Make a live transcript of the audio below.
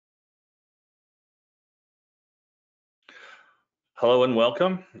Hello and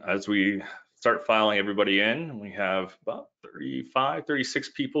welcome. As we start filing everybody in, we have about 35, 36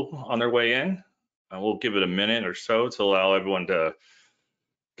 people on their way in. We'll give it a minute or so to allow everyone to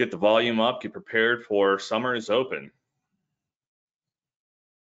get the volume up, get prepared for Summer is Open.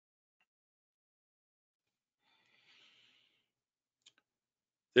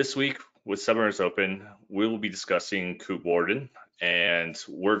 This week with Summer is Open, we will be discussing Kubewarden, and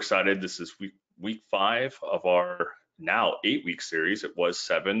we're excited. This is week 5 of our now 8-week series. It was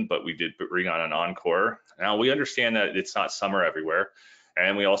 7, but we did bring on an encore. Now we understand that it's not summer everywhere,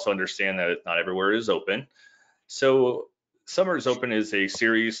 and we also understand that not everywhere is open. So Summer is Open is a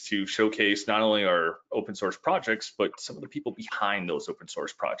series to showcase not only our open source projects, but some of the people behind those open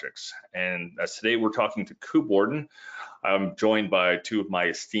source projects. And as today we're talking to Kubewarden, I'm joined by 2 of my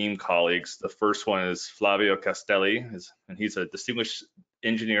esteemed colleagues. The first one is Flavio Castelli, and he's a distinguished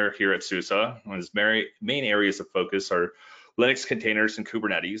engineer here at SUSE. His main areas of focus are Linux containers and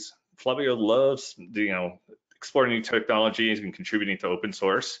Kubernetes. Flavio loves, exploring new technologies and contributing to open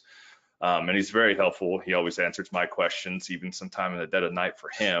source. And he's very helpful. He always answers my questions, even sometime in the dead of night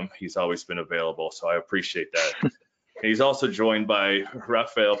for him. He's always been available, so I appreciate that. And he's also joined by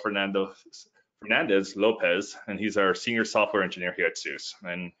Rafael Fernandez Lopez, and he's our senior software engineer here at SUSE.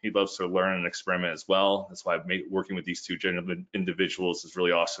 And he loves to learn and experiment as well. That's why working with these 2 individuals is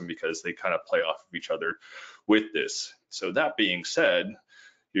really awesome, because they kind of play off of each other with this. So that being said,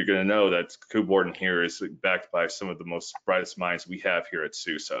 you're going to know that Kubewarden here is backed by some of the most brightest minds we have here at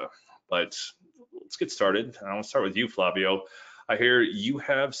SUSE. But let's get started. I want to start with you, Flavio. I hear you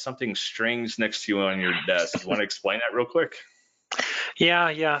have something strange next to you on your desk. You want to explain that real quick?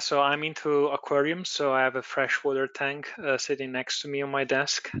 Yeah. So I'm into aquariums. So I have a freshwater tank sitting next to me on my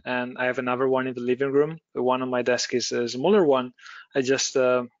desk, and I have another one in the living room. The one on my desk is a smaller one. I just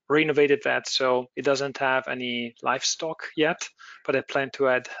renovated that, so it doesn't have any livestock yet, but I plan to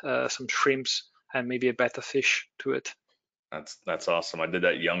add some shrimps and maybe a betta fish to it. That's awesome. I did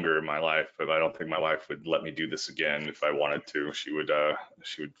that younger in my life, but I don't think my wife would let me do this again. If I wanted to, she would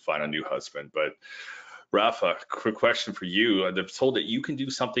find a new husband. But Rafa, quick question for you. I've been told that you can do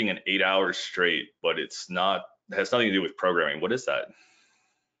something in 8 hours straight, but it has nothing to do with programming. What is that?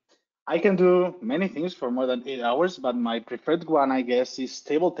 I can do many things for more than 8 hours, but my preferred one, I guess, is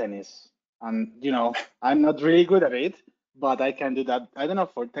table tennis. And, I'm not really good at it, but I can do that, I don't know,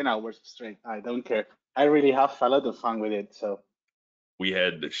 for 10 hours straight. I don't care. I really have a lot of fun with it. So we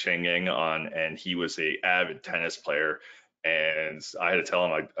had Shengyang on, and he was a avid tennis player. And I had to tell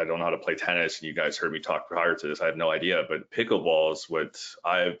him I don't know how to play tennis. And you guys heard me talk prior to this. I have no idea, but pickleball is what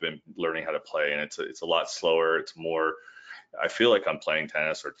I've been learning how to play, and it's a lot slower. It's more, I feel like I'm playing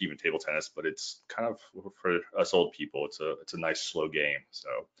tennis or even table tennis, but it's kind of for us old people. It's a nice slow game. So,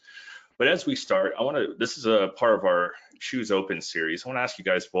 but as we start, this is a part of our Choose Open series. I want to ask you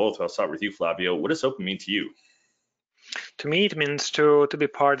guys both. I'll start with you, Flavio. What does open mean to you? To me, it means to be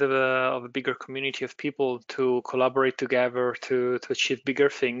part of a bigger community of people, to collaborate together, to achieve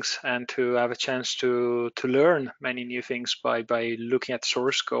bigger things, and to have a chance to learn many new things by looking at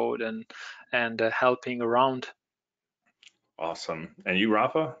source code and helping around. Awesome. And you,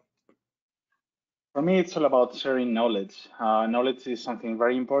 Rafa? For me, it's all about sharing knowledge. Knowledge is something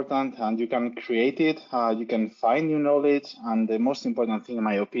very important, and you can create it. You can find new knowledge, and the most important thing, in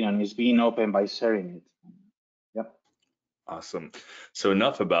my opinion, is being open by sharing it. Yep. Awesome. So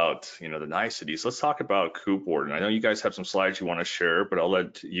enough about the niceties. Let's talk about Kubewarden. I know you guys have some slides you want to share, but I'll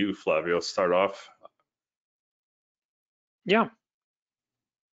let you, Flavio, start off. Yeah.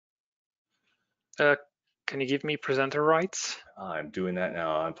 Can you give me presenter rights? I'm doing that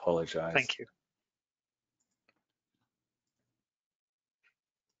now. I apologize. Thank you.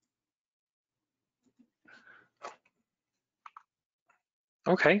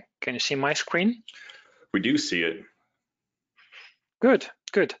 Okay, can you see my screen? We do see it. Good.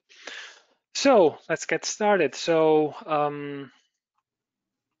 So let's get started. So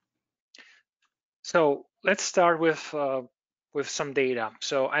let's start with some data.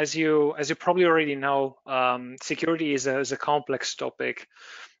 So as you probably already know, security is a complex topic.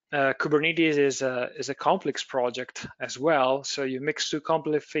 Kubernetes is a complex project as well. So you mix 2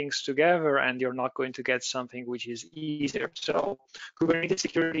 complex things together, and you're not going to get something which is easier. So Kubernetes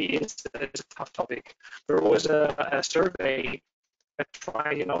security is a tough topic. There was a survey that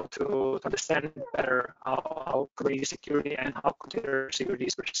tried, to understand better how Kubernetes security and how container security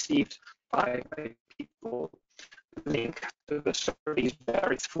is perceived by people. The link to the survey is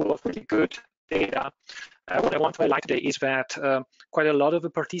there. It's full of really good data. What I want to highlight today is that quite a lot of the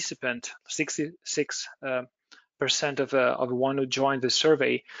participants, 66% of the one who joined the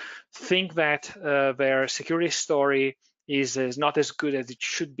survey, think that their security story is not as good as it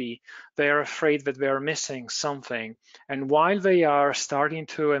should be. They are afraid that they are missing something. And while they are starting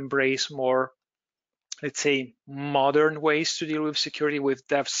to embrace more, let's say, modern ways to deal with security with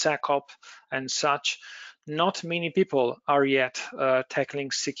DevSecOps and such, not many people are yet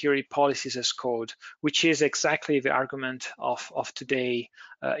tackling security policies as code, which is exactly the argument of today's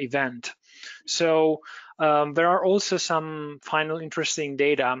event. So there are also some final interesting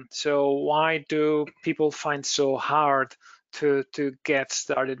data. So why do people find so hard to get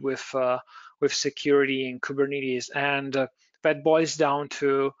started with security in Kubernetes? And that boils down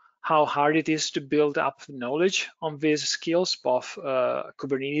to how hard it is to build up knowledge on these skills, both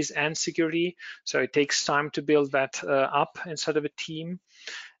Kubernetes and security. So it takes time to build that up inside of a team.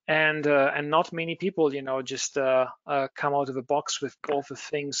 And not many people, just come out of the box with both the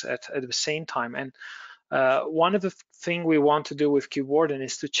things at the same time. And one of the things we want to do with Kubewarden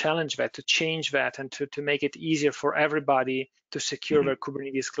is to challenge that, to change that, and to make it easier for everybody to secure their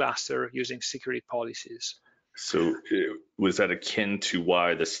Kubernetes cluster using security policies. So was that akin to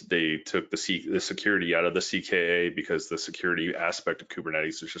why they took the security out of the CKA, because the security aspect of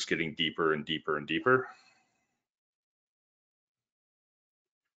Kubernetes is just getting deeper and deeper and deeper?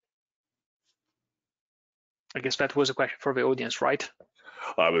 I guess that was a question for the audience, right?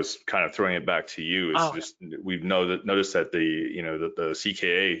 I was kind of throwing it back to you. It's just we've noticed that the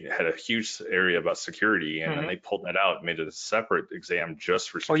CKA had a huge area about security, and then they pulled that out and made it a separate exam just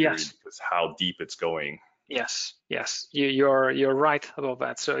for security because how deep it's going. Yes, you're right about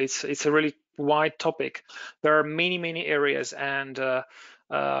that. So it's a really wide topic. There are many areas, and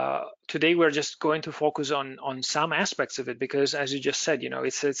today we're just going to focus on some aspects of it because, as you just said,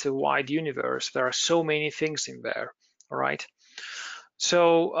 it's a wide universe. There are so many things in there. All right.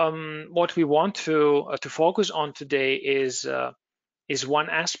 So what we want to focus on today is one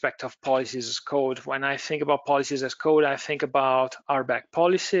aspect of policies as code. When I think about policies as code, I think about RBAC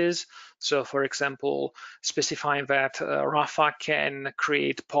policies. So for example, specifying that Rafa can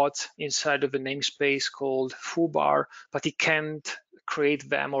create pods inside of a namespace called foobar, but he can't create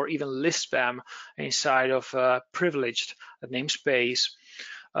them or even list them inside of a privileged namespace.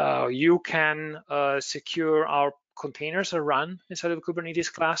 You can secure our containers are run inside of a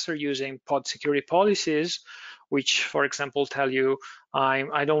Kubernetes cluster using pod security policies, which, for example, tell you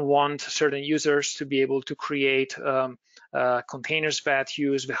I don't want certain users to be able to create containers that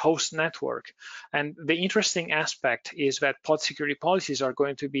use the host network. And the interesting aspect is that pod security policies are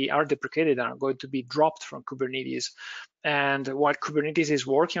deprecated and are going to be dropped from Kubernetes. And while Kubernetes is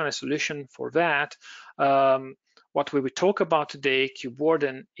working on a solution for that, what we will talk about today,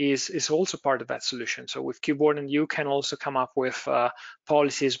 Kubewarden, is also part of that solution. So with Kubewarden, you can also come up with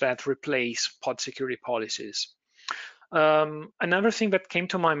policies that replace pod security policies. Another thing that came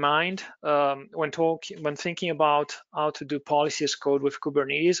to my mind when thinking about how to do policies code with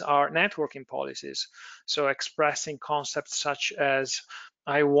Kubernetes are networking policies. So expressing concepts such as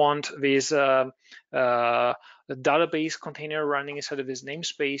I want this database container running inside of this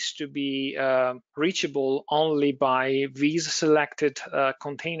namespace to be reachable only by these selected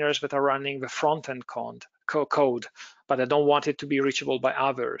containers that are running the front-end code, but I don't want it to be reachable by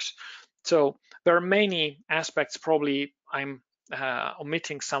others. So there are many aspects, probably I'm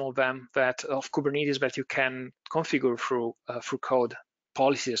omitting some of them, of Kubernetes that you can configure through code,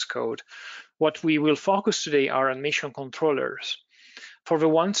 policies code. What we will focus today are admission controllers. For the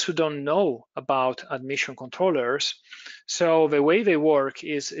ones who don't know about admission controllers, so the way they work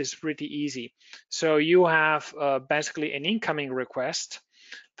is pretty easy. So you have basically an incoming request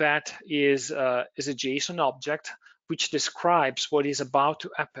that is a JSON object which describes what is about to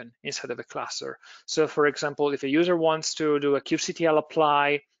happen inside of a cluster. So for example, if a user wants to do a kubectl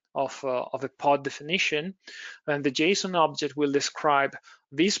apply of a pod definition, then the JSON object will describe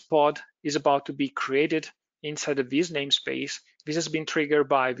this pod is about to be created inside of this namespace. This has been triggered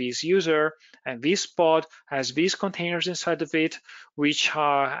by this user, and this pod has these containers inside of it, which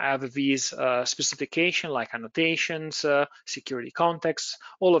have these specification like annotations, security contexts,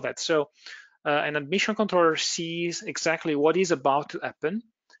 all of that. So an admission controller sees exactly what is about to happen,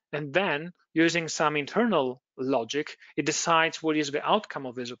 and then using some internal logic, it decides what is the outcome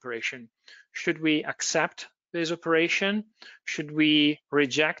of this operation. Should we accept this operation? Should we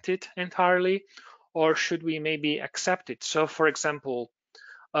reject it entirely? Or should we maybe accept it? So for example,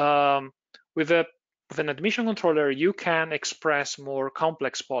 with an admission controller, you can express more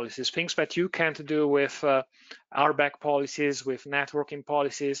complex policies, things that you can't do with RBAC policies, with networking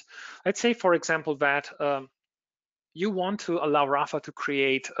policies. Let's say, for example, that you want to allow Rafa to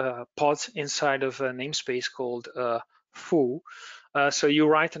create pods inside of a namespace called foo. So you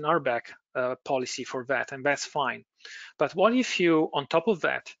write an RBAC policy for that, and that's fine. But what if you, on top of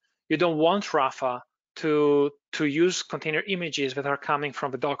that, you don't want Rafa to use container images that are coming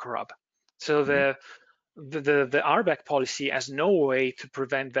from the Docker hub? So the RBAC policy has no way to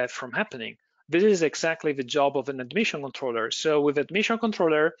prevent that from happening. This is exactly the job of an admission controller. So with admission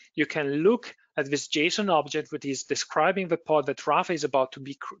controller, you can look at this JSON object that is describing the pod that Rafa is about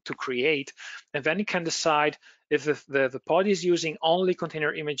to create, and then you can decide if the pod is using only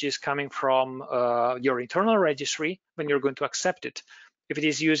container images coming from your internal registry, then you're going to accept it. If it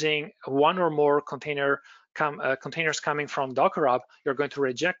is using one or more containers coming from Docker Hub, you're going to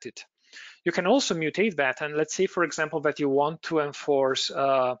reject it. You can also mutate that, and let's say, for example, that you want to enforce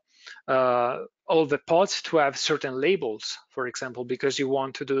all the pods to have certain labels, for example, because you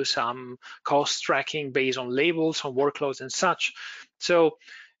want to do some cost tracking based on labels, on workloads and such. So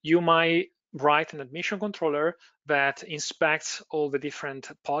you might write an admission controller that inspects all the different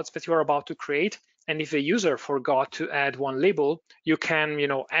pods that you are about to create. And if a user forgot to add one label, you can,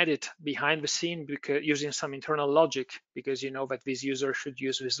 add it behind the scene because using some internal logic, because you know that this user should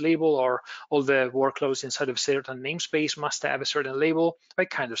use this label, or all the workloads inside of a certain namespace must have a certain label, that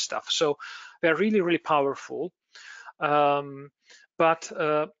kind of stuff. So they're really, really powerful, but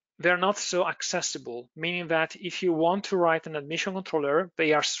they're not so accessible, meaning that if you want to write an admission controller,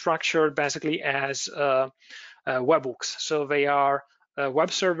 they are structured basically as webhooks. So they are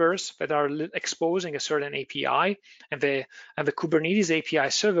web servers that are exposing a certain API, and the Kubernetes API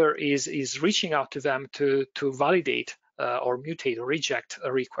server is reaching out to them to validate or mutate or reject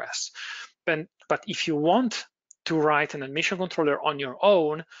a request. But if you want to write an admission controller on your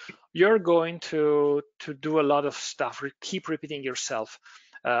own, you're going to do a lot of stuff, keep repeating yourself.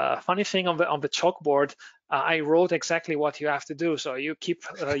 Funny thing on the chalkboard, I wrote exactly what you have to do. So you keep,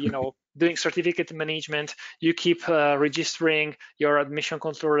 doing certificate management. You keep registering your admission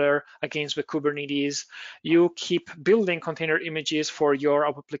controller against the Kubernetes. You keep building container images for your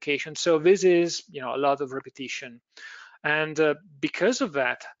application. So this is, a lot of repetition. And because of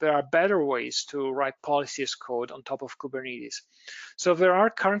that, there are better ways to write policy as code on top of Kubernetes. So there are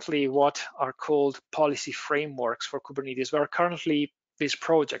currently what are called policy frameworks for Kubernetes. There are currently these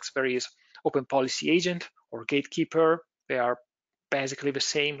projects. There is Open Policy Agent or Gatekeeper. They are basically the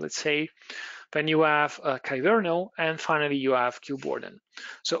same, let's say. Then you have Kyverno, and finally you have Kubewarden.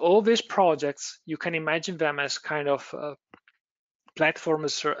 So all these projects, you can imagine them as kind of platform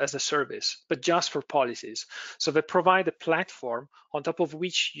as a service, but just for policies. So they provide a platform on top of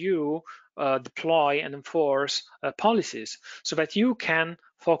which you deploy and enforce policies, so that you can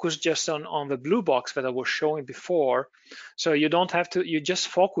focus just on the blue box that I was showing before. So you don't have to, you just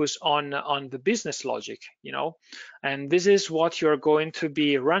focus on the business logic, and this is what you're going to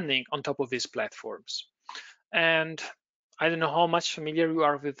be running on top of these platforms. And I don't know how much familiar you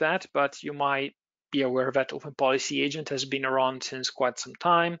are with that, but you might be aware that Open Policy Agent has been around since quite some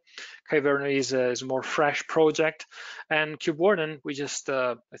time. Kyverno is a more fresh project, and Kubewarden, we just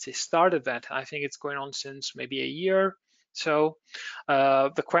let's say started that. I think it's going on since maybe a year. So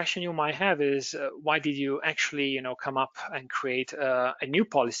the question you might have is, why did you actually, come up and create a new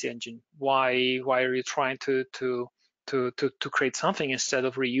policy engine? Why are you trying to create something instead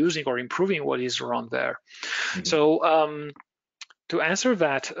of reusing or improving what is around there? Mm-hmm. So to answer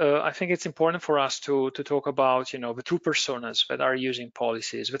that, I think it's important for us to talk about, the two personas that are using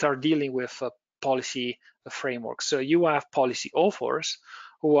policies, that are dealing with policy frameworks. So you have policy authors,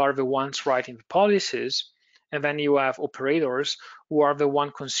 who are the ones writing the policies, and then you have operators, who are the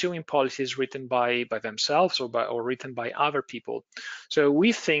one consuming policies written by themselves or written by other people. So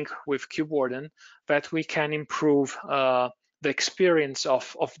we think with Kubewarden that we can improve the experience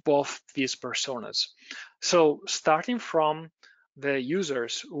of both these personas. So starting from the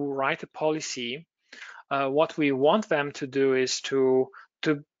users who write a policy, what we want them to do is to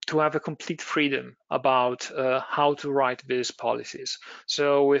have a complete freedom about how to write these policies.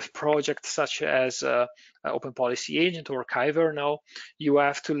 So with projects such as Open Policy Agent or Kyverno, you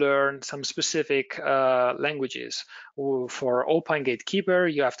have to learn some specific languages. For Open Gatekeeper,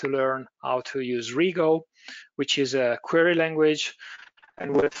 you have to learn how to use Rego, which is a query language.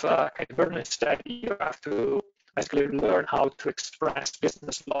 And with Kyverno instead, you have to basically learn how to express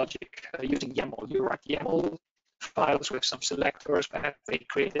business logic using YAML. You write YAML files with some selectors that they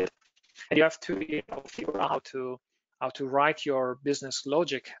created, and you have to figure out how to write your business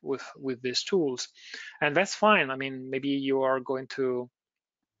logic with these tools, and that's fine. I mean, maybe you are going to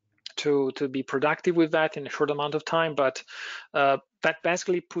be productive with that in a short amount of time, but that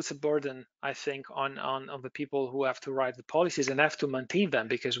basically puts a burden, I think, on the people who have to write the policies and have to maintain them,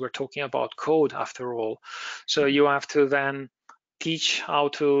 because we're talking about code after all. So you have to then teach how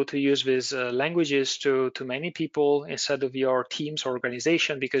to use these languages to many people instead of your teams or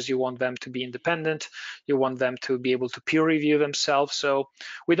organization, because you want them to be independent, you want them to be able to peer review themselves. So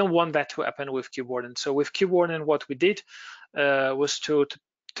we don't want that to happen with Kubewarden. So with Kubewarden, what we did was to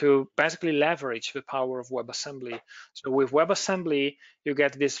basically leverage the power of WebAssembly. So with WebAssembly, you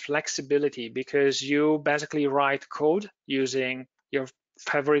get this flexibility because you basically write code using your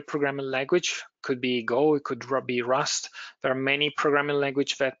favorite programming language. Could be Go, it could be Rust. There are many programming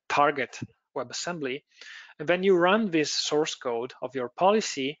languages that target WebAssembly. And then you run this source code of your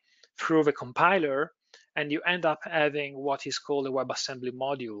policy through the compiler, and you end up having what is called a WebAssembly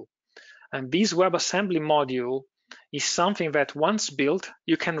module. And this WebAssembly module is something that once built,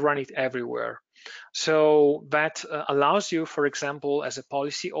 you can run it everywhere. So that allows you, for example, as a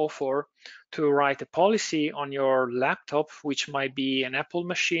policy author, to write a policy on your laptop, which might be an Apple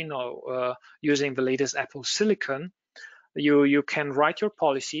machine or using the latest Apple Silicon. You can write your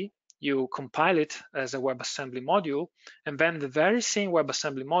policy, you compile it as a WebAssembly module, and then the very same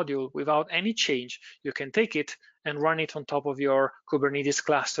WebAssembly module, without any change, you can take it and run it on top of your Kubernetes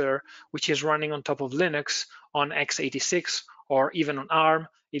cluster, which is running on top of Linux on x86 or even on ARM.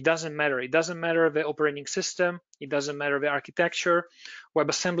 It doesn't matter. It doesn't matter the operating system. It doesn't matter the architecture.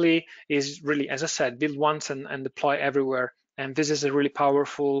 WebAssembly is really, as I said, build once and deploy everywhere. And this is a really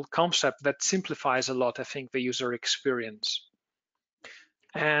powerful concept that simplifies a lot, I think, the user experience.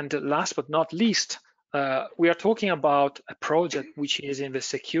 And last but not least, we are talking about a project which is in the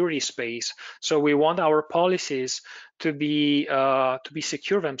security space. So we want our policies to be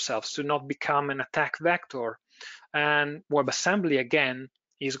secure themselves, to not become an attack vector. And WebAssembly, again,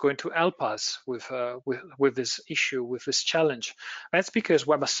 is going to help us with this issue, with this challenge. That's because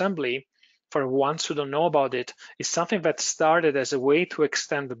WebAssembly, for ones who don't know about it, is something that started as a way to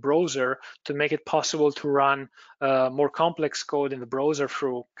extend the browser to make it possible to run more complex code in the browser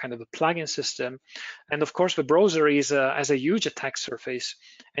through kind of a plugin system. And of course, the browser has a huge attack surface,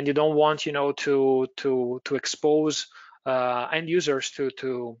 and you don't want, to expose end users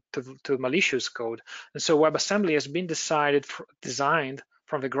to malicious code. And so WebAssembly has been designed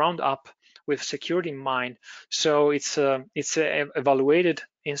from the ground up with security in mind. So it's evaluated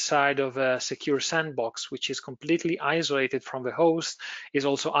inside of a secure sandbox, which is completely isolated from the host, is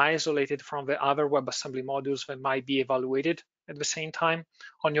also isolated from the other WebAssembly modules that might be evaluated at the same time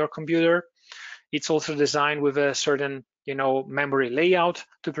on your computer. It's also designed with a certain memory layout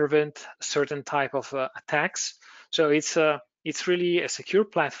to prevent certain type of attacks. So it's really a secure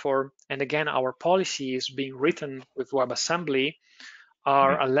platform. And again, our policies being written with WebAssembly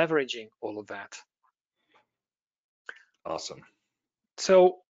are leveraging all of that. Awesome.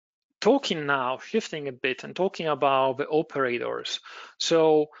 So shifting a bit and talking about the operators.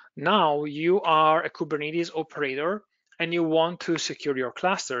 So now you are a Kubernetes operator and you want to secure your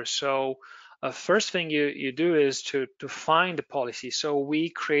cluster. So first thing you do is to find the policy. So we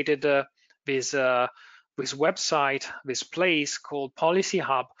created this website, this place called Policy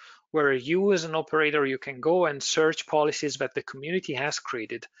Hub, where you as an operator, you can go and search policies that the community has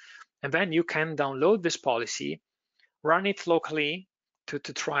created. And then you can download this policy, run it locally to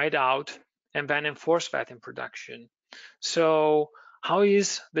try it out, and then enforce that in production. So how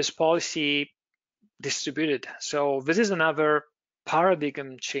is this policy distributed? So this is another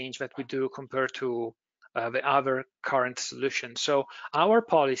paradigm change that we do compared to the other current solutions. So our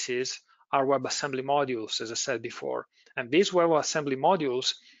policies are WebAssembly modules, as I said before, and these WebAssembly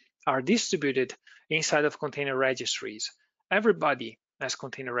modules are distributed inside of container registries. Everybody has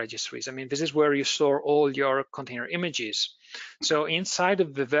container registries. I mean, this is where you store all your container images. So inside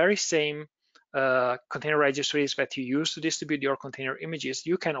of the very same container registries that you use to distribute your container images,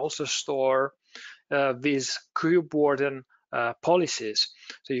 you can also store these Kubewarden policies.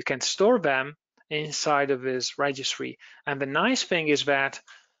 So you can store them inside of this registry. And the nice thing is that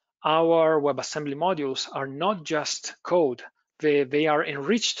our WebAssembly modules are not just code. They are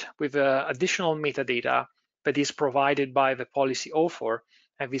enriched with additional metadata that is provided by the policy author.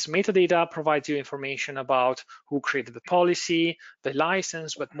 And this metadata provides you information about who created the policy, the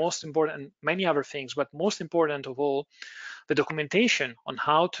license, but most important, and many other things, but most important of all, the documentation on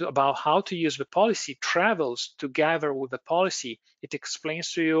how to use the policy travels together with the policy. It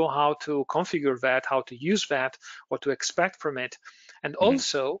explains to you how to configure that, how to use that, what to expect from it. And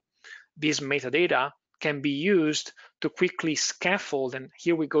also, this metadata can be used to quickly scaffold, and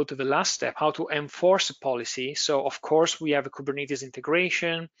here we go to the last step, how to enforce a policy. So of course, we have a Kubernetes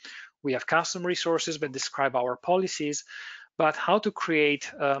integration, we have custom resources that describe our policies, but how to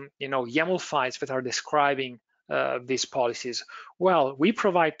create YAML files that are describing these policies? Well, we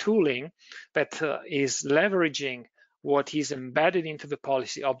provide tooling that is leveraging what is embedded into the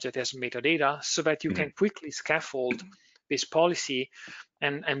policy object as metadata, so that you can quickly scaffold this policy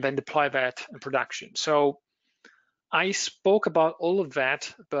and then deploy that in production. So I spoke about all of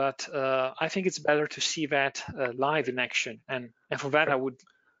that, but I think it's better to see that live in action. And for that, I would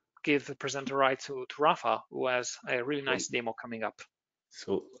give the presenter right to Rafa, who has a really nice demo coming up.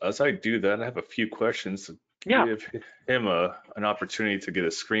 So as I do that, I have a few questions to Yeah. give him an opportunity to get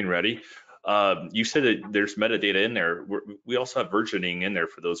a screen ready. You said that there's metadata in there. We also have versioning in there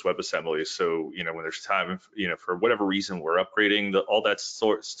for those WebAssemblies. So, you know, when there's time, you know, for whatever reason we're upgrading, all that's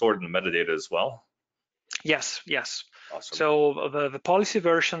stored in the metadata as well. Yes, yes. Awesome. So the policy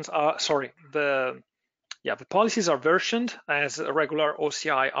versions are, the policies are versioned as regular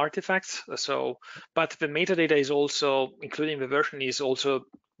OCI artifacts. So, but the metadata is also, including the version, is also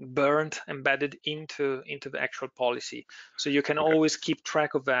burned, embedded into the actual policy. So you can always keep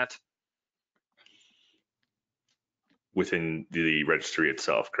track of that within the registry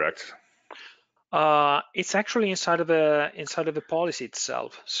itself, correct? It's actually inside of the policy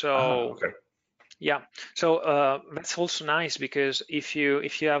itself. So okay. yeah, so that's also nice, because if you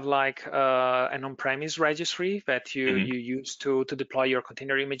have like an on-premise registry that you use to deploy your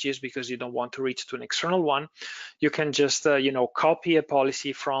container images because you don't want to reach to an external one, you can just copy a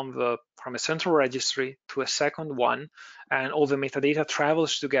policy from a central registry to a second one, and all the metadata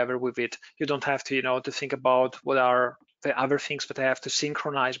travels together with it. You don't have to to think about what are the other things that I have to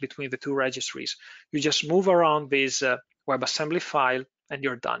synchronize between the two registries. You just move around this WebAssembly file and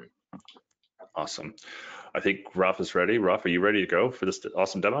you're done. Awesome. I think Rafa's ready. Rafa, are you ready to go for this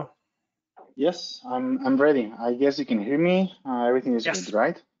awesome demo? Yes, I'm ready. I guess you can hear me. Everything is good,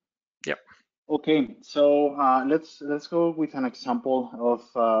 right? Yep. Okay, so let's go with an example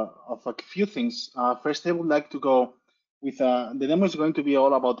of a few things. First, I would like to go with the demo is going to be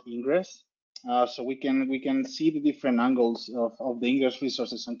all about ingress, so we can see the different angles of the ingress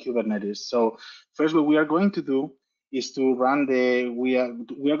resources on Kubernetes. So first, what we are going to do is to run we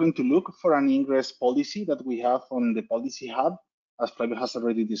are going to look for an ingress policy that we have on the policy hub, as Flavio has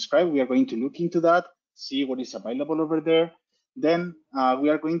already described. We are going to look into that, see what is available over there. Then we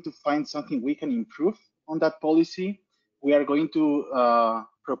are going to find something we can improve on that policy. We are going to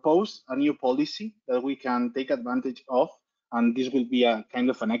propose a new policy that we can take advantage of. And this will be a kind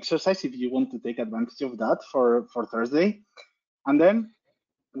of an exercise if you want to take advantage of that for Thursday. And then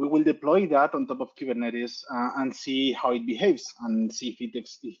we will deploy that on top of Kubernetes and see how it behaves and see if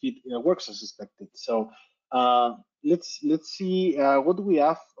it works as expected. So let's see what do we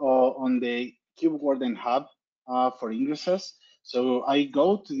have on the Kubewarden hub for ingresses. So I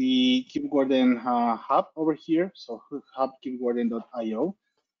go to the Kubewarden hub over here, so hub kubewarden.io,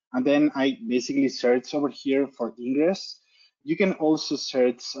 and then I basically search over here for ingress. You can also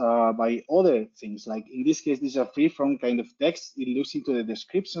search by other things, like in this case, these are free from kind of text. It looks into the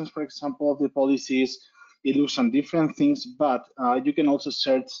descriptions, for example, of the policies. It looks on different things, but you can also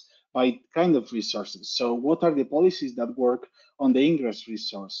search by kind of resources. So what are the policies that work on the ingress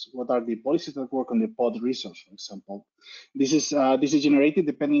resource? What are the policies that work on the pod resource, for example? This is generated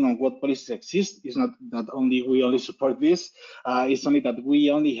depending on what policies exist. It's not that we only support this. It's only that we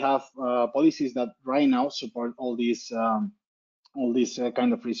only have policies that right now support all these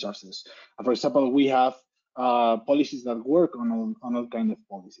kind of resources. For example, we have policies that work on all kind of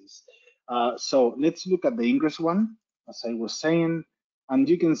policies. So let's look at the ingress one, as I was saying, and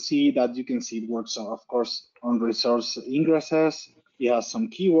you can see it works, of course, on resource ingresses. It has some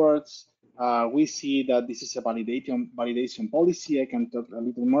keywords. We see that this is a validation policy. I can talk a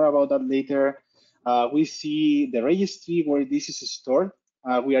little more about that later. We see the registry where this is stored.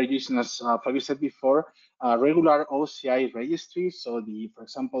 We are using, as Flavio said before, regular OCI registry. So for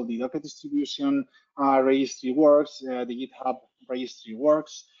example, the Docker distribution registry works, the GitHub registry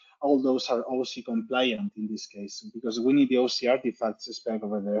works. All those are OC compliant in this case, because we need the OC artifacts spec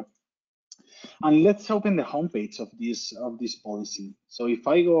over there. And let's open the homepage of this policy. So if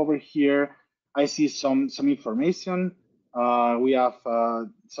I go over here, I see some information. We have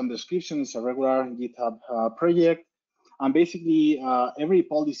some descriptions, a regular GitHub project. And basically, every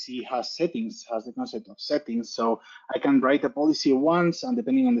policy has settings, has the concept of settings. So I can write a policy once, and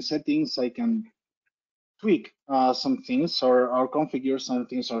depending on the settings, I can tweak some things or configure some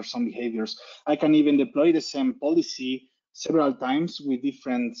things or some behaviors. I can even deploy the same policy several times with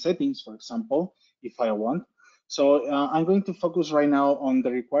different settings, for example, if I want. So I'm going to focus right now on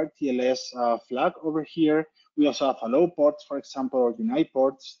the required TLS flag over here. We also have allow ports, for example, or deny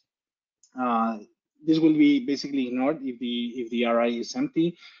ports. This will be basically ignored if the RI is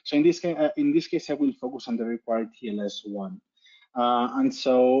empty. So in this case, I will focus on the required TLS one. And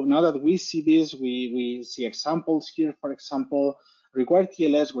so now that we see this, we see examples here. For example, required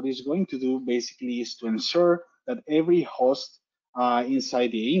TLS, what it's going to do basically is to ensure that every host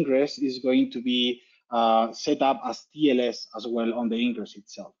inside the ingress is going to be set up as TLS as well on the ingress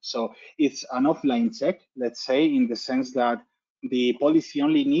itself. So it's an offline check, let's say, in the sense that the policy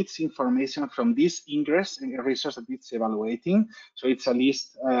only needs information from this ingress resource that it's evaluating. So it's a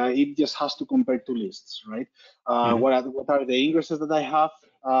list, it just has to compare two lists, right? What are the ingresses that I have,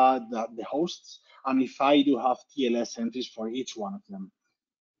 the hosts, and if I do have TLS entries for each one of them.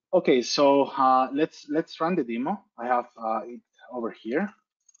 Okay, so let's run the demo. I have it over here.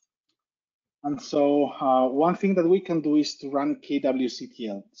 And so one thing that we can do is to run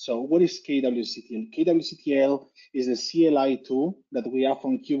kwctl. So what is kwctl? Kwctl is a CLI tool that we have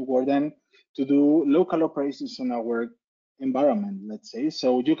on Kubewarden to do local operations on our environment, let's say.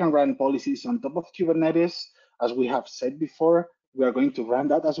 So you can run policies on top of Kubernetes, as we have said before. We are going to run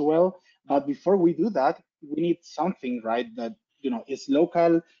that as well. But before we do that, we need something, right, that is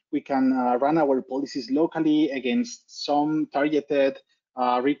local. We can run our policies locally against some targeted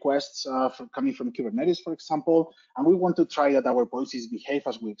requests coming from Kubernetes, for example, and we want to try that our policies behave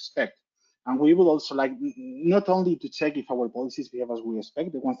as we expect. And we would also like not only to check if our policies behave as we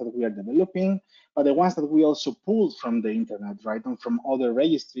expect, the ones that we are developing, but the ones that we also pulled from the internet, right, and from other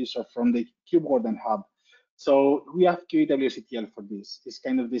registries or from the Kubewarden hub. So we have kwctl for this. It's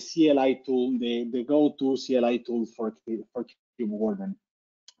kind of the CLI tool, the go-to CLI tool for Kubewarden.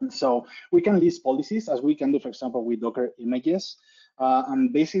 So we can list policies as we can do, for example, with Docker images.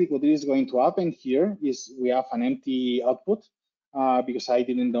 And basically what is going to happen here is we have an empty output because I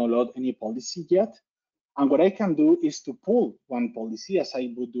didn't download any policy yet. And what I can do is to pull one policy as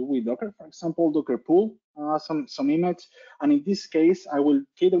I would do with Docker, for example, Docker pull some image. And in this case, I will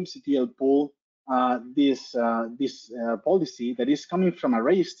kwctl pull this policy that is coming from a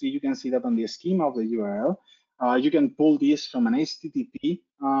registry. You can see that on the schema of the URL. You can pull this from an HTTP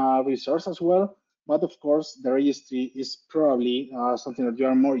resource as well. But of course, the registry is probably something that you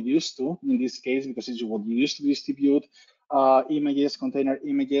are more used to in this case because it's what you used to distribute images, container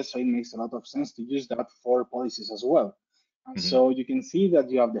images. So it makes a lot of sense to use that for policies as well. And so you can see that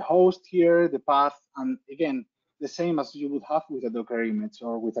you have the host here, the path, and again, the same as you would have with a Docker image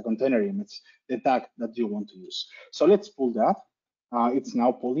or with a container image, the tag that you want to use. So let's pull that. It's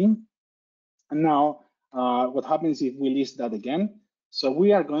now pulling. And now what happens if we list that again? So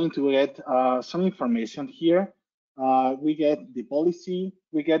we are going to get some information here. We get the policy,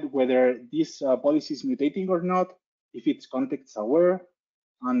 we get whether this policy is mutating or not, if it's context aware,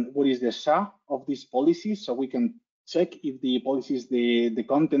 and what is the SHA of this policy. So we can check if the policies, the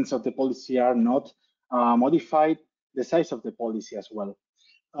contents of the policy are not modified, the size of the policy as well.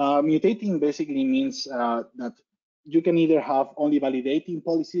 Mutating basically means that you can either have only validating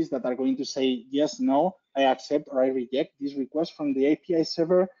policies that are going to say, yes, no, I accept or I reject this request from the API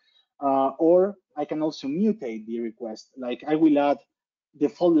server, or I can also mutate the request. Like I will add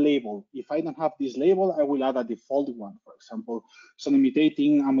default label. If I don't have this label, I will add a default one, for example. So a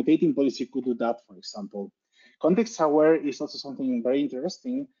mutating policy could do that, for example. Context aware is also something very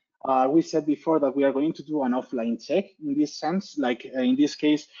interesting. We said before that we are going to do an offline check in this sense. Like in this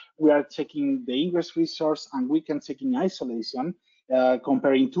case, we are checking the ingress resource and we can check in isolation,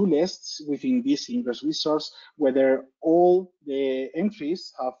 comparing two lists within this ingress resource, whether all the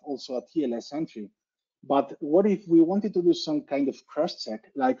entries have also a TLS entry. But what if we wanted to do some kind of cross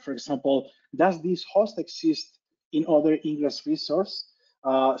check? Like, for example, does this host exist in other ingress resource?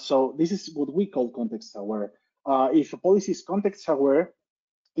 So this is what we call context aware. If a policy is context aware,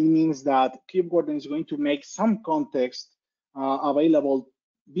 it means that Kubewarden is going to make some context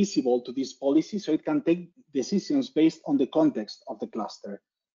visible to this policy, so it can take decisions based on the context of the cluster.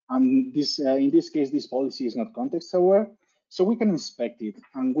 And this, in this case, this policy is not context aware, so we can inspect it.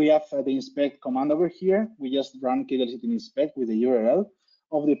 And we have the inspect command over here. We just run kwctl inspect with the URL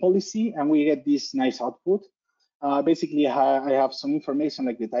of the policy, and we get this nice output. Basically, I have some information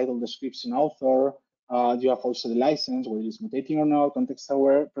like the title, description, author. You have also the license, whether it's mutating or not, context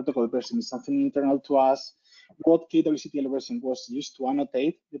aware, protocol version is something internal to us, what kwctl version was used to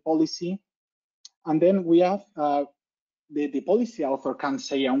annotate the policy. And then we have the policy author can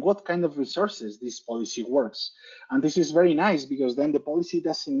say on what kind of resources this policy works. And this is very nice because then the policy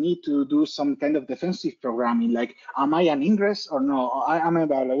doesn't need to do some kind of defensive programming, like, am I an ingress or no? Am I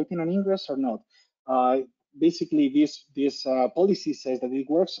evaluating an ingress or not? Basically, this policy says that it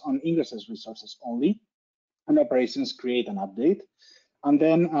works on ingresses resources only, and operations create an update. And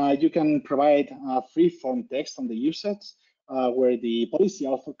then you can provide free form text on the usage, where the policy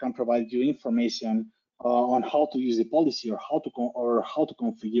author can provide you information on how to use the policy or how to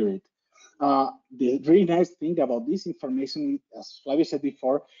configure it. The very nice thing about this information, as Flavio said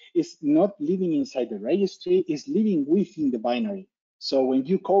before, is not living inside the registry, is living within the binary. So when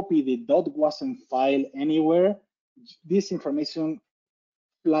you copy the .wasm file anywhere, this information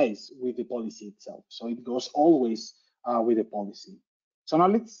flies with the policy itself. So it goes always with the policy. So now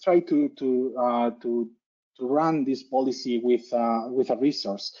let's try to run this policy with a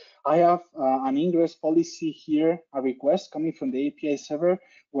resource. I have an ingress policy here, a request coming from the API server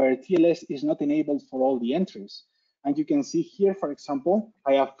where TLS is not enabled for all the entries. And you can see here, for example,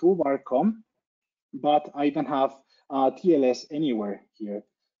 I have foobar.com, but I don't have TLS anywhere here.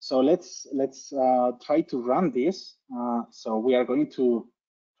 So let's try to run this. So we are going to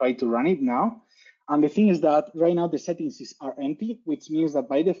try to run it now. And the thing is that right now the settings are empty, which means that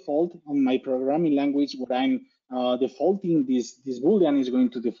by default on my programming language, what I'm defaulting this Boolean is going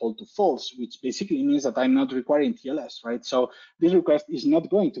to default to false, which basically means that I'm not requiring TLS, right? So this request is not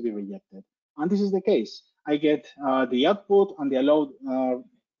going to be rejected. And this is the case. I get the output and the allowed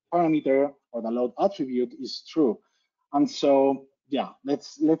parameter or the load attribute is true. And so, yeah,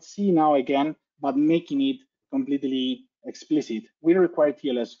 let's see now again, but making it completely explicit. We require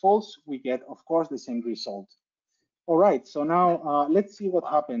TLS false, we get, of course, the same result. All right, so now let's see what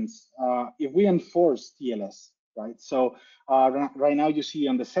happens if we enforce TLS, right? So right now you see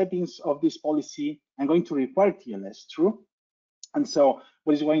on the settings of this policy, I'm going to require TLS, true? And so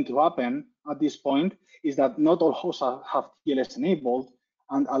what is going to happen at this point is that not all hosts have TLS enabled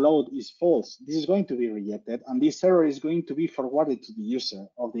and allowed is false. This is going to be rejected, and this error is going to be forwarded to the user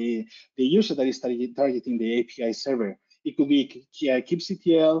of the user that is targeting the API server. It could be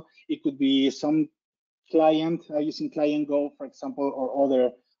kubectl, it could be some client using client Go, for example, or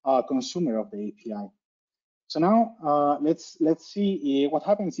other consumer of the API. So now let's see what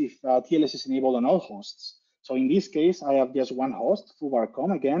happens if TLS is enabled on all hosts. So in this case, I have just one host,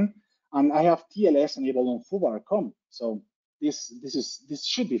 foobar.com again, and I have TLS enabled on foobar.com. So this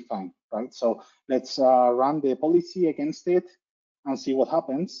should be fine, right? So let's run the policy against it and see what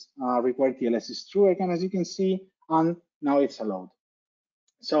happens. Required TLS is true again, as you can see, and now it's allowed.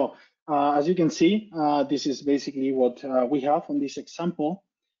 So as you can see, this is basically what we have on this example.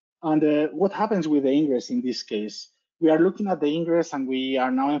 And what happens with the ingress in this case? We are looking at the ingress and we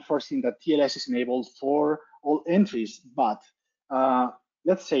are now enforcing that TLS is enabled for all entries. But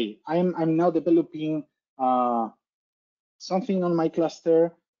let's say I'm now developing something on my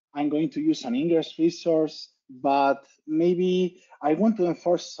cluster. I'm going to use an ingress resource, but maybe I want to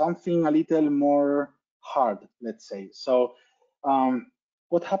enforce something a little more hard, let's say. So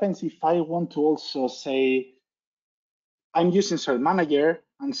what happens if I want to also say, I'm using Cert Manager,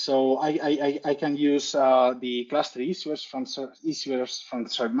 and so I can use the cluster issuers from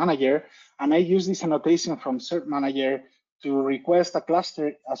Cert Manager, and I use this annotation from Cert Manager to request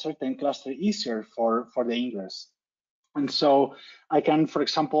a certain cluster issuer for the ingress. And so I can, for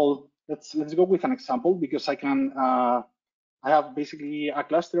example, let's go with an example because I can. I have basically a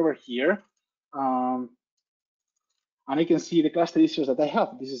cluster over here. And I can see the cluster issues that I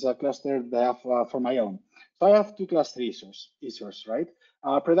have. This is a cluster that I have for my own. So I have two cluster issues, right?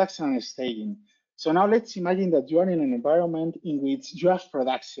 Production and staging. So now let's imagine that you are in an environment in which you have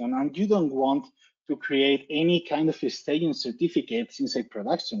production and you don't want to create any kind of staging certificates inside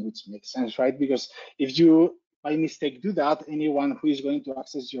production, which makes sense, right? Because if you by mistake do that, anyone who is going to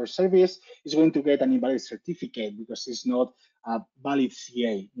access your service is going to get an invalid certificate because it's not a valid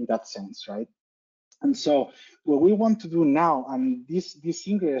CA in that sense, right? And so what we want to do now, and this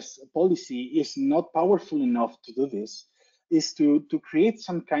ingress policy is not powerful enough to do this, is to create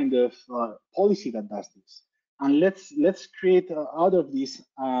some kind of policy that does this. And let's create out of this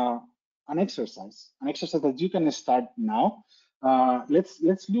an exercise that you can start now.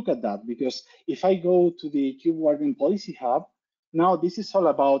 Let's look at that, because if I go to the Kubewarden policy hub, now this is all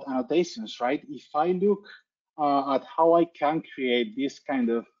about annotations, right? If I look at how I can create this kind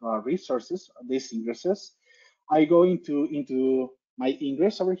of resources, these ingresses, I go into my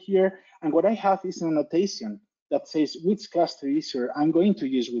ingress over here, and what I have is an annotation that says which cluster user I'm going to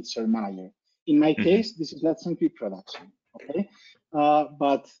use with Cert Manager. In my case, this is Let's Simply Production, okay?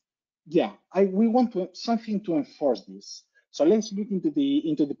 But yeah, we want something to enforce this. So let's look into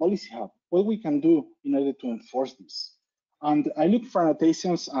the policy hub, what we can do in order to enforce this. And I look for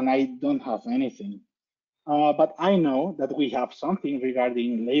annotations and I don't have anything. But I know that we have something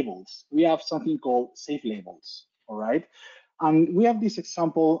regarding labels. We have something called safe labels, all right? And we have this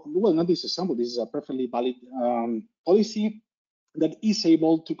example, well, not this example, this is a perfectly valid policy that is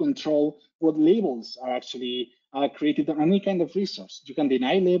able to control what labels are actually created on any kind of resource. You can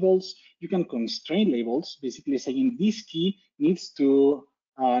deny labels, you can constrain labels, basically saying this key needs to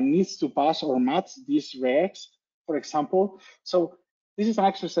pass or match this regex, for example. So this is an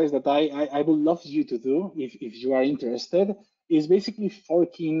exercise that I would love you to do if you are interested. Is basically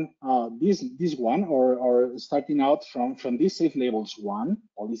forking this one or starting out from this safe labels one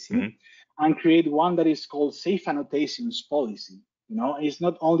policy and create one that is called safe annotations policy. You know, it's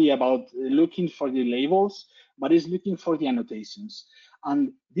not only about looking for the labels, but it's looking for the annotations.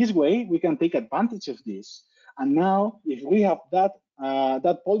 And this way we can take advantage of this. And now if we have that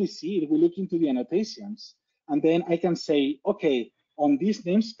that policy, it will look into the annotations. And then I can say, okay, on this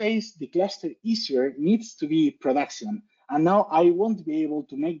namespace, the cluster issuer needs to be production. And now I won't be able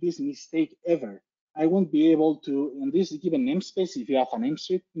to make this mistake ever. I won't be able to, in this given namespace, if you have a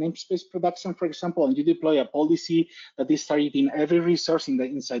namespace production, for example, and you deploy a policy that is targeting every resource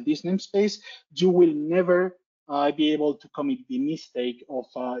inside this namespace, you will never be able to commit the mistake of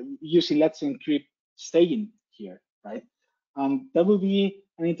using Let's Encrypt staging here, right? That will be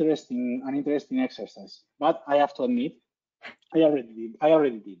an interesting exercise. But I have to admit, I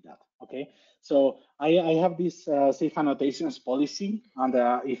already did that. Okay, so I have this safe annotations policy, and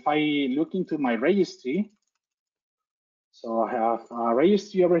if I look into my registry, so I have a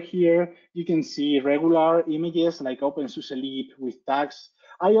registry over here. You can see regular images like OpenSUSE Leap with tags.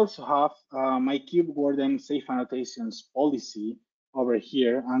 I also have my Kubewarden safe annotations policy over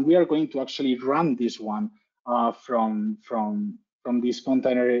here, and we are going to actually run this one from this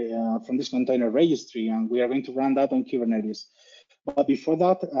container registry, and we are going to run that on Kubernetes. But before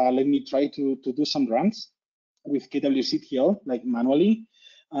that, let me try to do some runs with kwctl, like manually.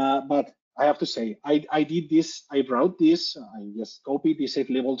 But I have to say, I did this, I wrote this, I just copied the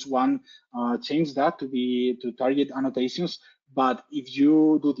safe labels one, changed that to target annotations. But if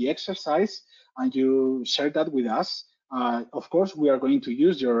you do the exercise and you share that with us, of course, we are going to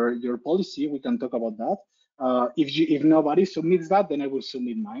use your policy. We can talk about that. If nobody submits that, then I will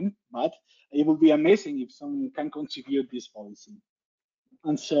submit mine. But it would be amazing if someone can contribute this policy.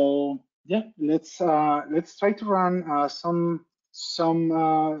 And so, yeah, let's try to run some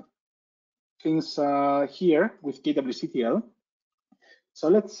things here with kwctl. So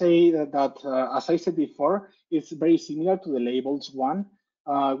let's say that as I said before, it's very similar to the labels one.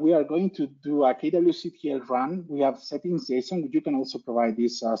 We are going to do a kwctl run. We have settings JSON. You can also provide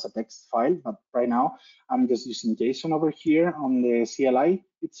this as a text file, but right now I'm just using JSON over here on the CLI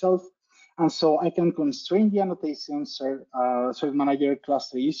itself. And so I can constrain the annotation service manager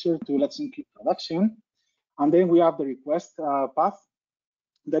cluster issuer to Let's Encrypt production. And then we have the request path.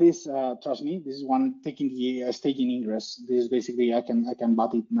 That is, trust me, this is one taking the staging ingress. This is basically, I can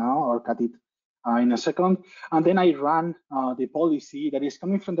bat it now or cut it in a second. And then I run the policy that is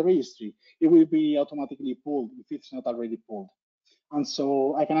coming from the registry. It will be automatically pulled if it's not already pulled. And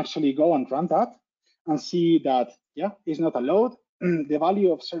so I can actually go and run that and see that, yeah, it's not allowed. The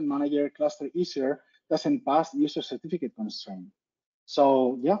value of cert manager cluster issuer doesn't pass the user certificate constraint.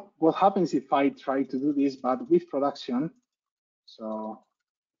 So yeah, what happens if I try to do this, but with production? So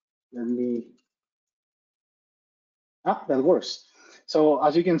let me, that works. So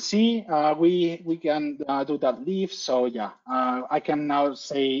as you can see, we can do that leave. So yeah, I can now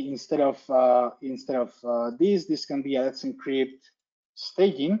say instead of this can be a Let's Encrypt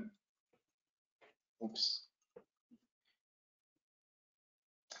staging. Oops.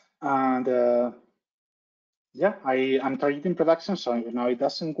 And yeah, I'm targeting production, so now it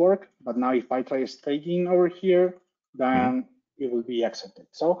doesn't work. But now if I try staging over here, then it will be accepted.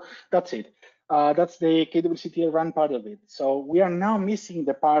 So that's it. That's the kwctl run part of it. So we are now missing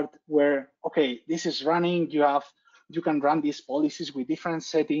the part where, okay, this is running. You can run these policies with different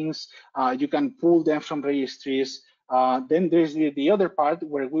settings. You can pull them from registries. Then there's the other part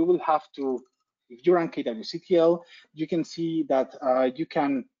where we will have to, if you run kwctl, you can see that you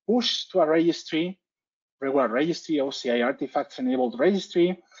can push to a registry, regular registry, OCI artifacts enabled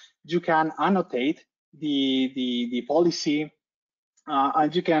registry. You can annotate the policy,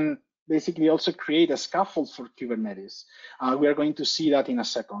 and you can basically also create a scaffold for Kubernetes. We are going to see that in a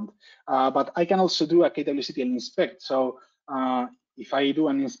second. But I can also do a kwctl inspect. So if I do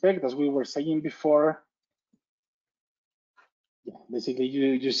an inspect, as we were saying before, yeah, basically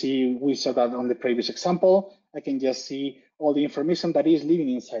you see, we saw that on the previous example. I can just see all the information that is living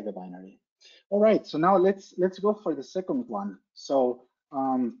inside the binary. All right, so now let's go for the second one. So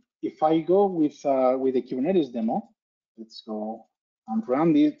if I go with the Kubernetes demo, let's go and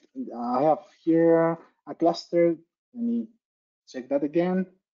run it. I have here a cluster. Let me check that again.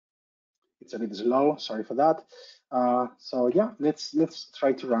 It's a bit slow, sorry for that. So yeah, let's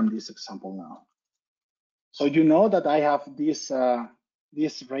try to run this example now. So you know that I have this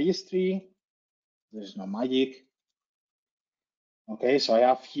this registry. There's no magic. Okay, so I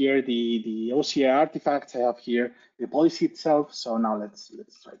have here the OCR artifacts. I have here the policy itself. So now let's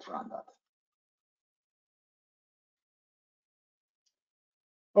try to run that.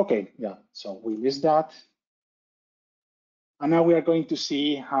 Okay, yeah. So we list that. And now we are going to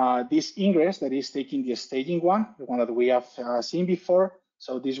see this ingress that is taking the staging one, the one that we have seen before.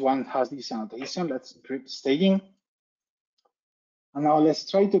 So this one has this annotation. Let's encrypt staging. And now let's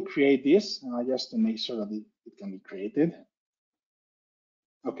try to create this just to make sure that it can be created.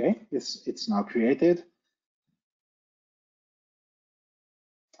 Okay, it's now created.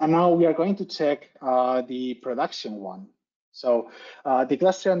 And now we are going to check the production one. So the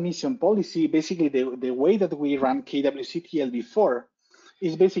cluster admission policy, basically the way that we ran KWCTL before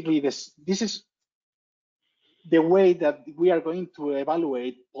is basically this. This is the way that we are going to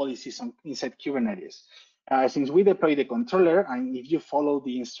evaluate policies inside Kubernetes. Since we deploy the controller, and if you follow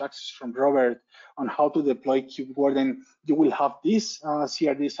the instructions from Robert on how to deploy Kubewarden, you will have this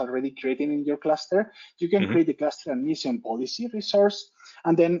CRDs already created in your cluster. You can create the cluster admission policy resource.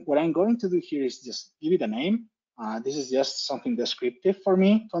 And then what I'm going to do here is just give it a name. This is just something descriptive for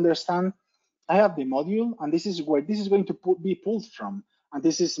me to understand. I have the module, and this is where this is going to be pulled from. And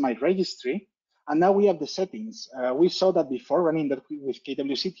this is my registry. And now we have the settings. We saw that before running that with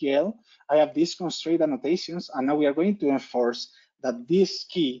KWCTL. I have these constraint annotations, and now we are going to enforce that this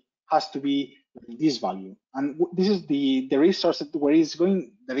key has to be this value. And this is the resource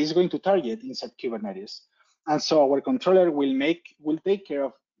that is going to target inside Kubernetes. And so our controller will take care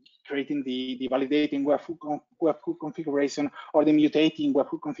of creating the validating webhook configuration or the mutating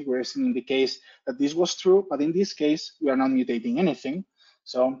webhook configuration in the case that this was true. But in this case, we are not mutating anything.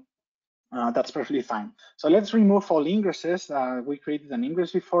 So that's perfectly fine. So let's remove all ingresses. We created an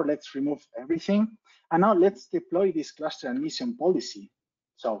ingress before. Let's remove everything. And now let's deploy this cluster admission policy.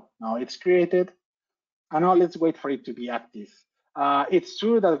 So now it's created. And now let's wait for it to be active. It's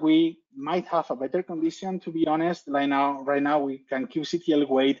true that we might have a better condition, to be honest. Right now we can kubectl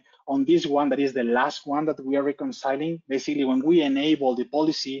wait on this one that is the last one that we are reconciling, basically when we enable the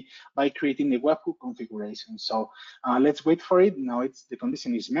policy by creating the webhook configuration. So let's wait for it. Now the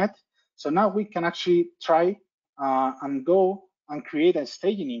condition is met. So now we can actually try and go and create a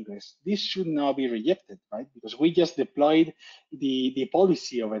staging ingress. This should not be rejected, right? Because we just deployed the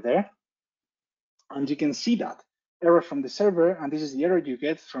policy over there. And you can see that error from the server, and this is the error you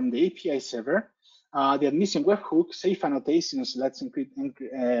get from the API server. The admission webhook, safe annotations, let's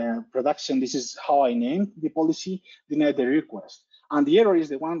encrypt production. This is how I named the policy, denied the request. And the error is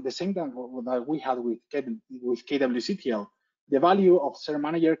the same that we had with KWCTL. The value of Ser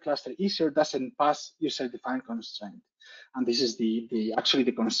Manager cluster user doesn't pass user-defined constraint. And this is actually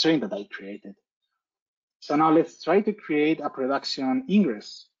the constraint that I created. So now let's try to create a production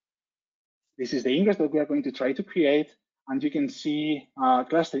ingress. This is the ingress that we are going to try to create. And you can see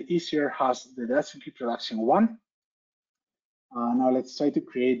cluster easier has the directory production one. Now let's try to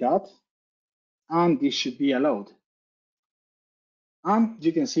create that. And this should be allowed. And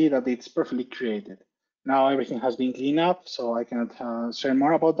you can see that it's perfectly created. Now everything has been cleaned up, so I cannot share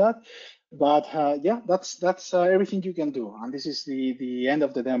more about that. But yeah, that's everything you can do. And this is the end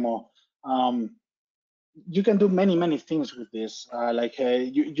of the demo. You can do many things with this.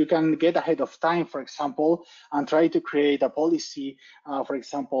 You can get ahead of time, for example, and try to create a policy, for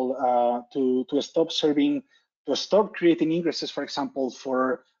example, to stop creating ingresses, for example,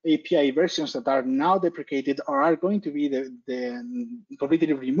 for API versions that are now deprecated or are going to be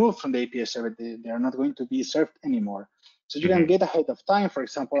completely removed from the API server. They are not going to be served anymore. So you can get ahead of time, for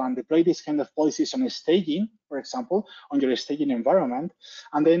example, and deploy these kind of policies on staging, for example, on your staging environment,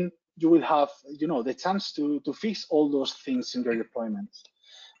 and then you will have, the chance to fix all those things in your deployments.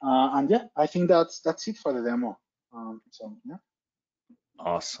 And yeah, I think that's it for the demo. So yeah.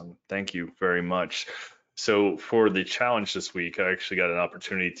 Awesome. Thank you very much. So for the challenge this week, I actually got an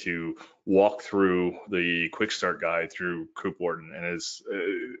opportunity to walk through the quick start guide through Kubewarden, and as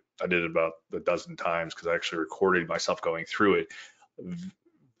I did about a dozen times because I actually recorded myself going through it.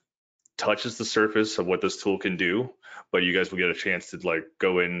 Touches the surface of what this tool can do, but you guys will get a chance to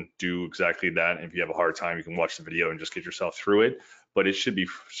go in, do exactly that. And if you have a hard time, you can watch the video and just get yourself through it. But it should be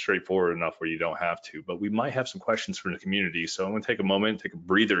straightforward enough where you don't have to. But we might have some questions from the community. So I'm going to take a moment, take a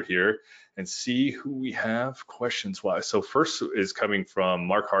breather here and see who we have questions wise. So first is coming from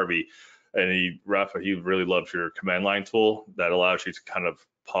Mark Harvey. And Rafa, he really loves your command line tool that allows you to kind of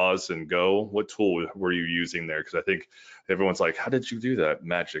pause and go. What tool were you using there? Because I think everyone's like, how did you do that?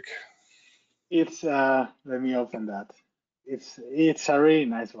 Magic. It's let me open that. It's a really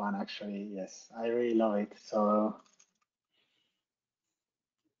nice one actually. Yes, I really love it. So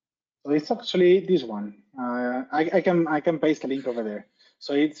it's actually this one. I can paste a link over there.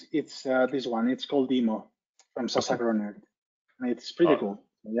 So it's this one. It's called Demo from Okay. Sasagroner, and it's pretty Uh, cool.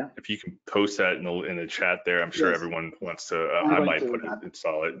 Yeah. if you can post that in the chat there, I'm sure Yes, everyone wants to. I'm I going might to do put it, that.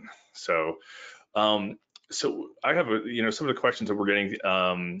 install it. So, um, so I have some of the questions that we're getting.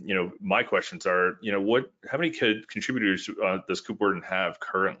 My questions are, how many contributors does Kubewarden have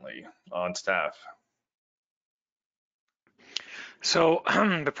currently on staff? So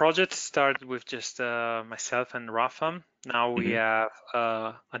the project started with just myself and Rafa. Now we Hmm. have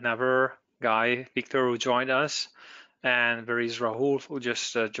another guy, Victor, who joined us, and there is Rahul, who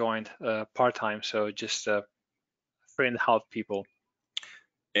just joined part-time, so just 3.5 people.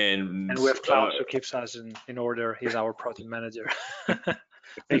 And And we have Klaus, who keeps us in order. He's our project manager.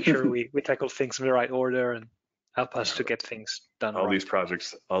 Make sure we tackle things in the right order and help us to get things done all these right.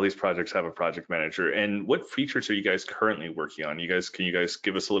 projects, all these projects have a project manager. And what features are you guys currently working on? Can you guys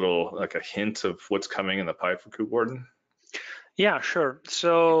give us a little, like a hint of what's coming in the pipe for Kubewarden? Yeah, sure.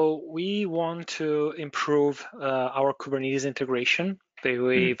 So we want to improve our Kubernetes integration, the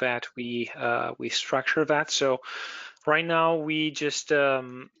way that we structure that. So right now we just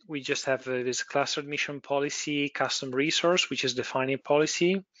have this cluster admission policy, custom resource, which is defining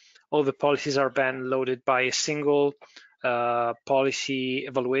policy. All the policies are then loaded by a single policy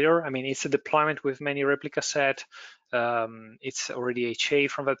evaluator. I mean, it's a deployment with many replica set. It's already HA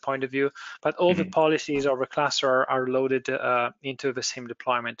from that point of view, but all the Mm-hmm. policies of a cluster are loaded into the same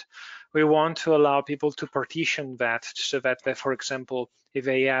deployment. We want to allow people to partition that so that, for example, if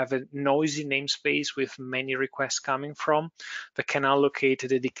they have a noisy namespace with many requests coming from, they can allocate a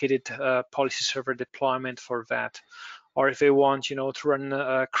dedicated policy server deployment for that. Or if they want, to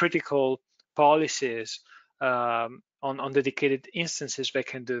run critical policies on dedicated instances, they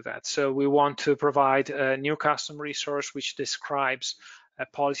can do that. So we want to provide a new custom resource which describes a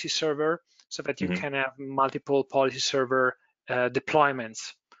policy server so that you Mm-hmm. can have multiple policy server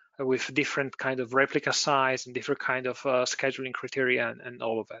deployments with different kind of replica size and different kind of scheduling criteria and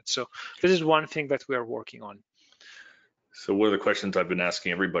all of that. So this is one thing that we are working on. So one of the questions I've been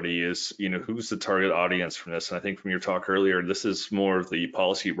asking everybody is, who's the target audience from this? And I think from your talk earlier, this is more of the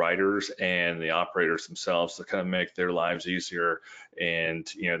policy writers and the operators themselves to kind of make their lives easier. And,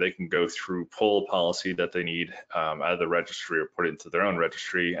 they can go through, pull a policy that they need out of the registry or put it into their own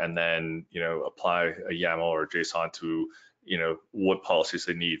registry, and then, apply a YAML or JSON to, what policies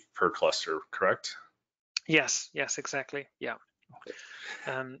they need per cluster, correct? Yes, exactly. Yeah.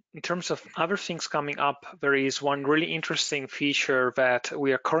 In terms of other things coming up, there is one really interesting feature that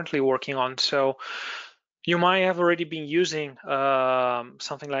we are currently working on. So you might have already been using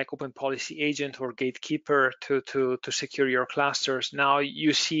something like Open Policy Agent or Gatekeeper to secure your clusters. Now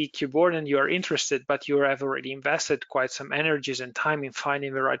you see Kubewarden, you are interested, but you have already invested quite some energies and time in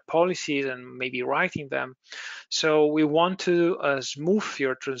finding the right policies and maybe writing them. So we want to smooth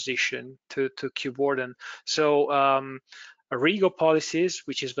your transition to Kubewarden. So Origo policies,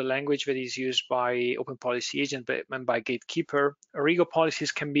 which is the language that is used by Open Policy Agent and by Gatekeeper, Origo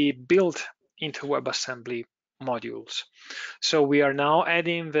policies can be built into WebAssembly modules. So we are now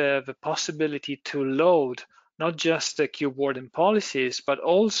adding the possibility to load not just the Kubewarden policies, but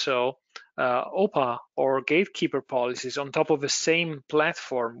also OPA or Gatekeeper policies on top of the same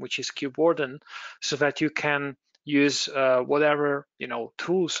platform, which is Kubewarden, so that you can use whatever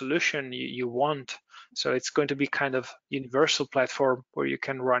tool solution you want. So it's going to be kind of universal platform where you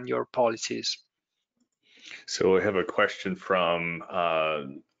can run your policies. So I have a question from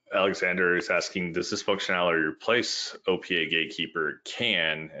Alexander is asking, does this functionality replace OPA Gatekeeper?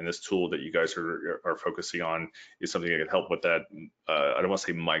 And this tool that you guys are focusing on is something that can help with that. I don't want to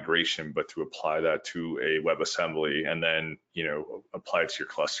say migration, but to apply that to a WebAssembly and then, apply it to your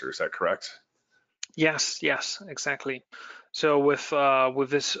cluster. Is that correct? Yes, exactly. So with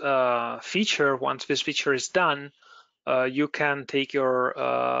this feature, once this feature is done, you can take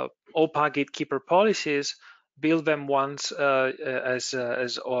your OPA Gatekeeper policies, build them once as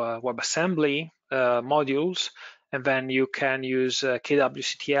WebAssembly modules, and then you can use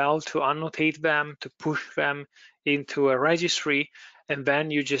KWCTL to annotate them, to push them into a registry, and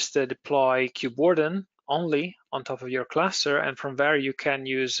then you just deploy Kubewarden only on top of your cluster, and from there you can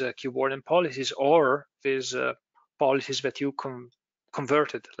use Kubewarden policies or these policies that you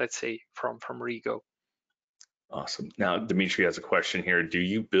converted, let's say, from Rego. Awesome. Now, Dimitri has a question here. Do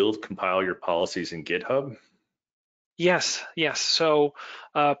you compile your policies in GitHub? Yes. So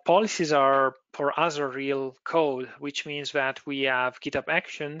policies are for us a real code, which means that we have GitHub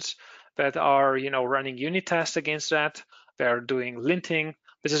Actions that are, running unit tests against that. They're doing linting.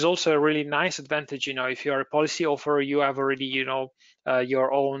 This is also a really nice advantage. If you're a policy offerer, you have already,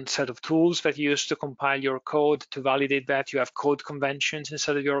 your own set of tools that you use to compile your code to validate that. You have code conventions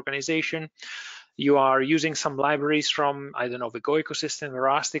inside of your organization. You are using some libraries from, I don't know, the Go ecosystem, the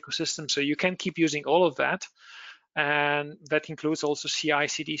Rust ecosystem. So you can keep using all of that. And that includes also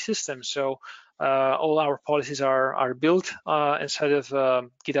CI/CD systems. So all our policies are built inside of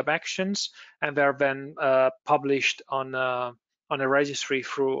GitHub Actions, and they're then published on a registry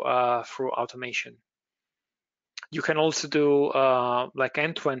through automation. You can also do like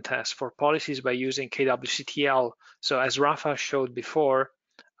end-to-end tests for policies by using kwctl. So as Rafa showed before,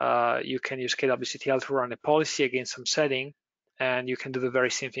 you can use kwctl to run a policy against some setting, and you can do the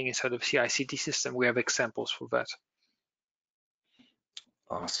very same thing inside of CI/CD system. We have examples for that.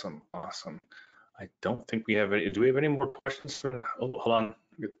 Awesome. I don't think we have any. Do we have any more questions? Oh, hold on.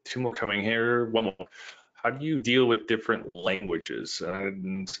 Two more coming here. One more. How do you deal with different languages?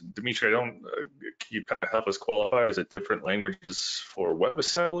 And Dimitri, can you kind of help us qualify? Is it different languages for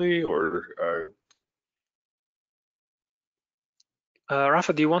WebAssembly or?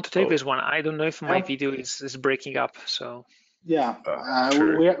 Rafa, do you want to take this one? I don't know if my video is breaking up, so. Yeah,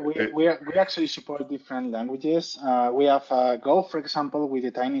 sure. we actually support different languages. We have Go, for example, with the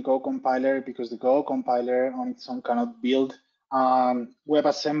tiny Go compiler, because the Go compiler on its own cannot build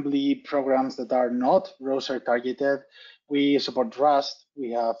WebAssembly programs that are not browser targeted. We support Rust.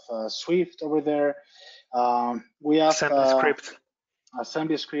 We have Swift over there. We have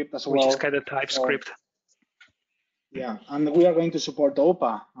assembly script as well, which is kind of TypeScript. Yeah, and we are going to support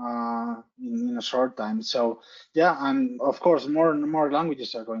OPA in a short time. So yeah, and of course more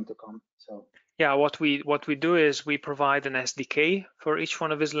languages are going to come. So yeah, what we do is we provide an SDK for each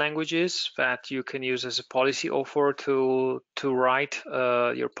one of these languages that you can use as a policy offer to write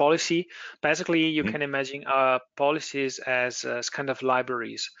your policy. Basically, you can imagine policies as kind of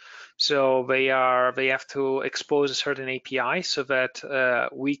libraries. So they have to expose a certain API so that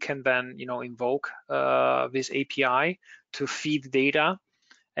we can then invoke this API to feed data,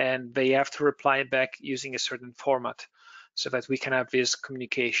 and they have to reply back using a certain format, so that we can have this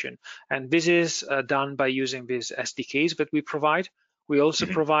communication. And this is done by using these SDKs that we provide. We also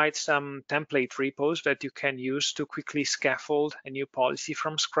provide some template repos that you can use to quickly scaffold a new policy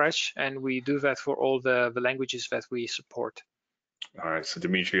from scratch, and we do that for all the languages that we support. All right, so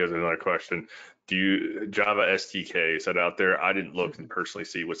Dimitri has another question. Java SDK, is that out there? I didn't look and personally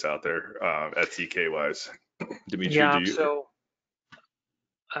see what's out there SDK wise. Dimitri, yeah, do you? So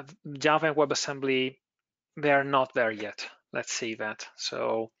Java and WebAssembly, they're not there yet. Let's say that.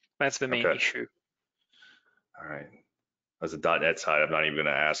 So that's the main issue. All right. As a .NET side, I'm not even going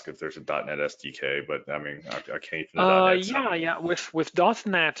to ask if there's a .NET SDK, but I mean, I can't even .NET side. Yeah. With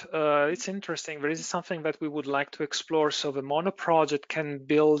 .NET, it's interesting. There is something that we would like to explore. So the Mono project can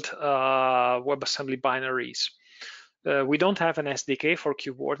build WebAssembly binaries. We don't have an SDK for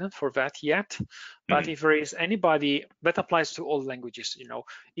Kubewarden for that yet, but if there is anybody, that applies to all languages.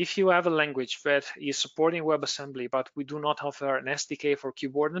 If you have a language that is supporting WebAssembly, but we do not offer an SDK for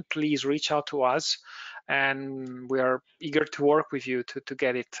Kubewarden, please reach out to us, and we are eager to work with you to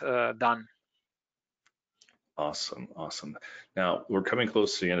get it done. Awesome. Now we're coming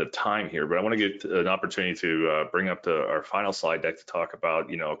close to the end of time here, but I want to get an opportunity to bring up our final slide deck to talk about,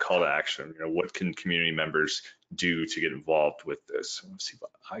 a call to action. What can community members do to get involved with this? Let's see if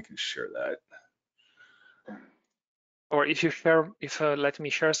I can share that. Or if you let me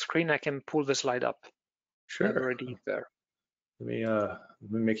share screen, I can pull the slide up. Sure. Already there. Let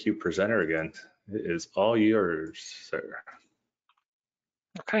me make you presenter again. It is all yours, sir.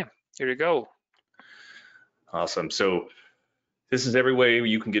 Okay, here you go. Awesome. So this is every way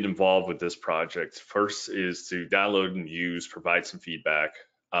you can get involved with this project. First is to download and use, provide some feedback.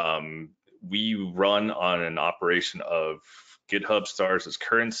 We run on an operation of GitHub stars as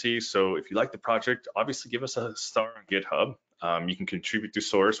currency. So if you like the project, obviously give us a star on GitHub. You can contribute to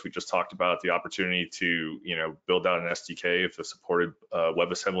source. We just talked about the opportunity to, build out an SDK if the supported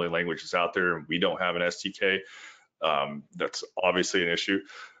WebAssembly language is out there and we don't have an SDK. That's obviously an issue.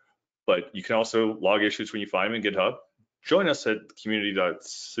 But you can also log issues when you find them in GitHub. Join us at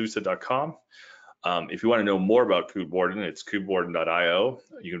community.susa.com. If you want to know more about Kubewarden, it's kubewarden.io.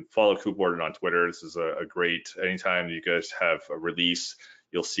 You can follow Kubewarden on Twitter. This is a great, anytime you guys have a release,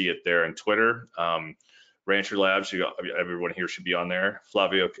 you'll see it there on Twitter. Rancher Labs, everyone here should be on there.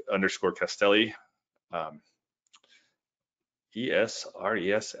 Flavio _Castelli. ESRESLIBRE.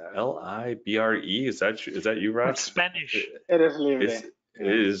 Is that you, Raj? It's Spanish. It is Libre. It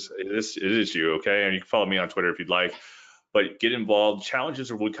is you, okay? And you can follow me on Twitter if you'd like. But get involved.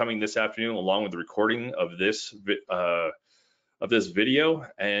 Challenges will be coming this afternoon, along with the recording of this video.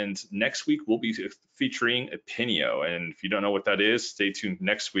 And next week we'll be featuring Opinio. And if you don't know what that is, stay tuned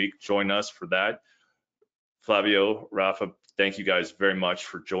next week. Join us for that. Flavio, Rafa, thank you guys very much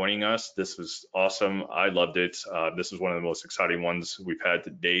for joining us. This was awesome. I loved it. This is one of the most exciting ones we've had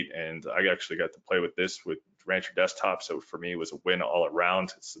to date, and I actually got to play with this with Rancher Desktop. So for me, it was a win all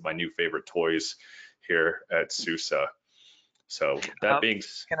around. It's my new favorite toys here at SUSE. So that being,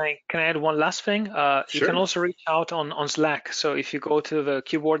 can I add one last thing? Sure. You can also reach out on Slack. So if you go to the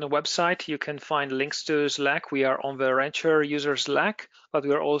Kubewarden website, you can find links to Slack. We are on the Rancher user Slack, but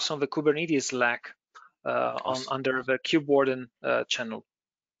we are also on the Kubernetes Slack under the Kubewarden channel.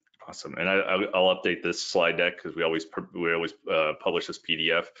 Awesome. And I'll update this slide deck because we always publish this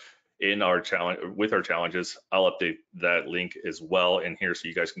PDF in our challenge with our challenges. I'll update that link as well in here so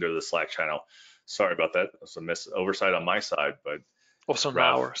you guys can go to the Slack channel. Sorry about that. It's a oversight on my side, but also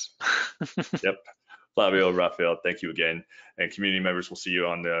ours. Yep. Flavio, Rafael, thank you again. And community members, we'll see you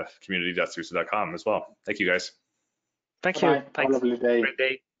on the community.suse.com as well. Thank you guys. Thank you. Bye. Have a lovely day. Great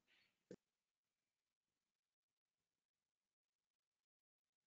day.